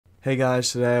Hey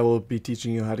guys, today I will be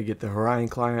teaching you how to get the Horion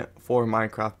client for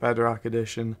Minecraft Bedrock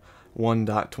Edition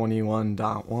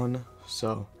 1.21.1.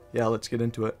 So yeah, let's get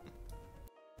into it.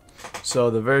 So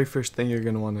the very first thing you're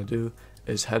going to want to do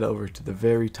is head over to the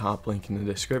very top link in the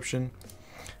description,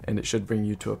 and it should bring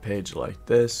you to a page like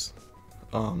this.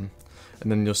 And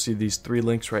then you'll see these three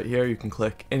links right here. You can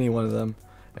click any one of them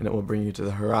and it will bring you to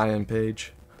the Horion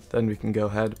page. Then we can go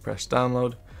ahead, press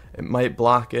download. It might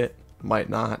block it, might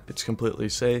not, it's completely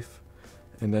safe.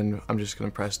 And then I'm just going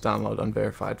to press download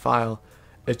unverified file.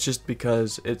 It's just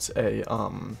because it's a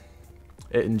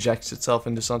it injects itself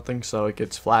into something, so it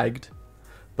gets flagged.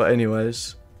 But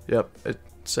anyways, yep, it's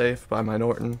safe by my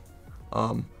Norton.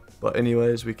 But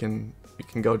anyways, you can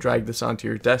go drag this onto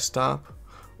your desktop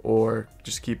or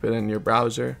just keep it in your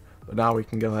browser. But now we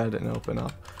can go ahead and open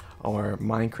up our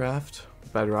Minecraft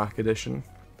Bedrock Edition.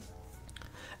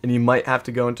 And you might have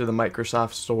to go into the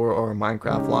Microsoft Store or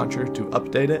Minecraft launcher to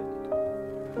update it.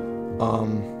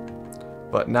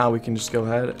 But now we can just go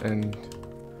ahead and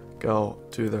go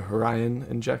to the Horion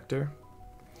injector,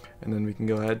 and then we can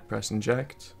go ahead, press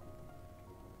inject.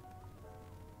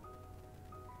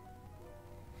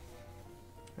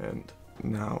 And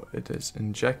now it is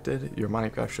injected. Your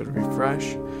Minecraft should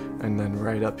refresh, and then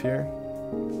right up here.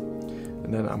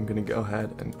 And then I'm gonna go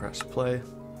ahead and press play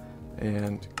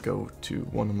and go to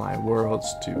one of my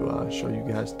worlds to show you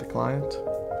guys the client.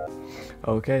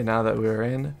 Okay, now that we're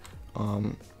in,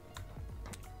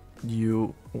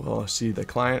 you will see the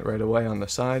client right away on the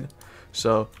side.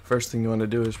 So first thing you want to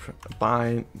do is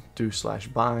bind,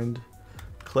 /bind,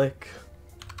 click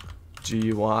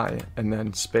GUI, and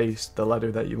then space the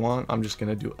letter that you want. I'm just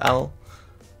gonna do L.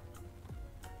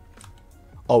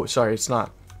 Oh, sorry, it's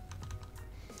not.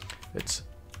 It's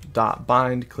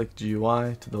 .bind, click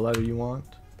GUI to the letter you want.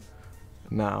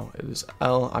 Now it is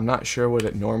L. I'm not sure what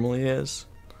it normally is,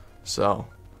 so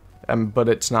but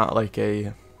it's not like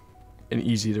an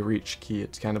easy to reach key.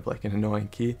 It's kind of like an annoying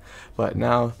key. But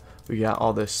now we got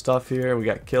all this stuff here. We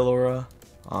got kill aura.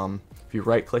 If you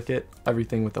right click it,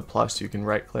 everything with a plus you can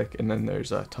right click, and then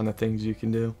there's a ton of things you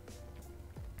can do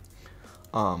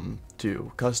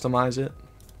to customize it.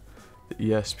 The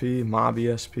ESP, mob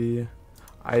ESP,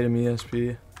 item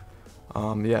ESP.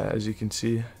 Yeah, as you can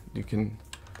see,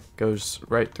 goes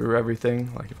right through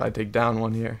everything. Like if I take down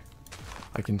one here,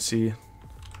 I can see,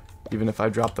 even if I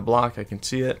drop the block, I can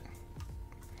see it.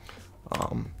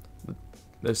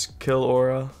 This kill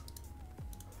aura,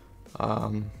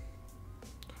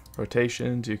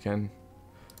 rotations, you can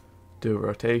do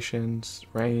rotations,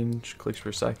 range, clicks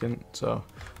per second. So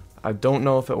I don't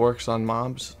know if it works on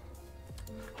mobs.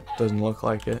 Doesn't look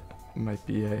like it. It might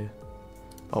be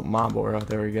mob aura.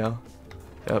 There we go.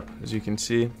 Yep, as you can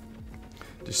see,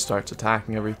 just starts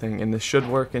attacking everything. And this should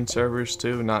work in servers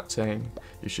too. Not saying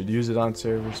you should use it on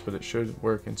servers, but it should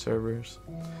work in servers.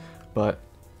 But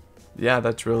yeah,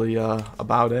 that's really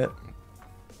about it.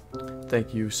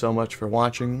 Thank you so much for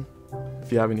watching.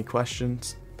 If you have any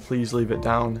questions, please leave it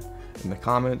down in the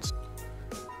comments.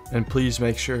 And please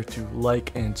make sure to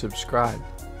like and subscribe.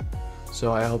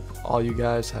 So I hope all you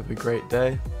guys have a great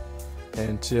day,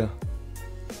 and see ya.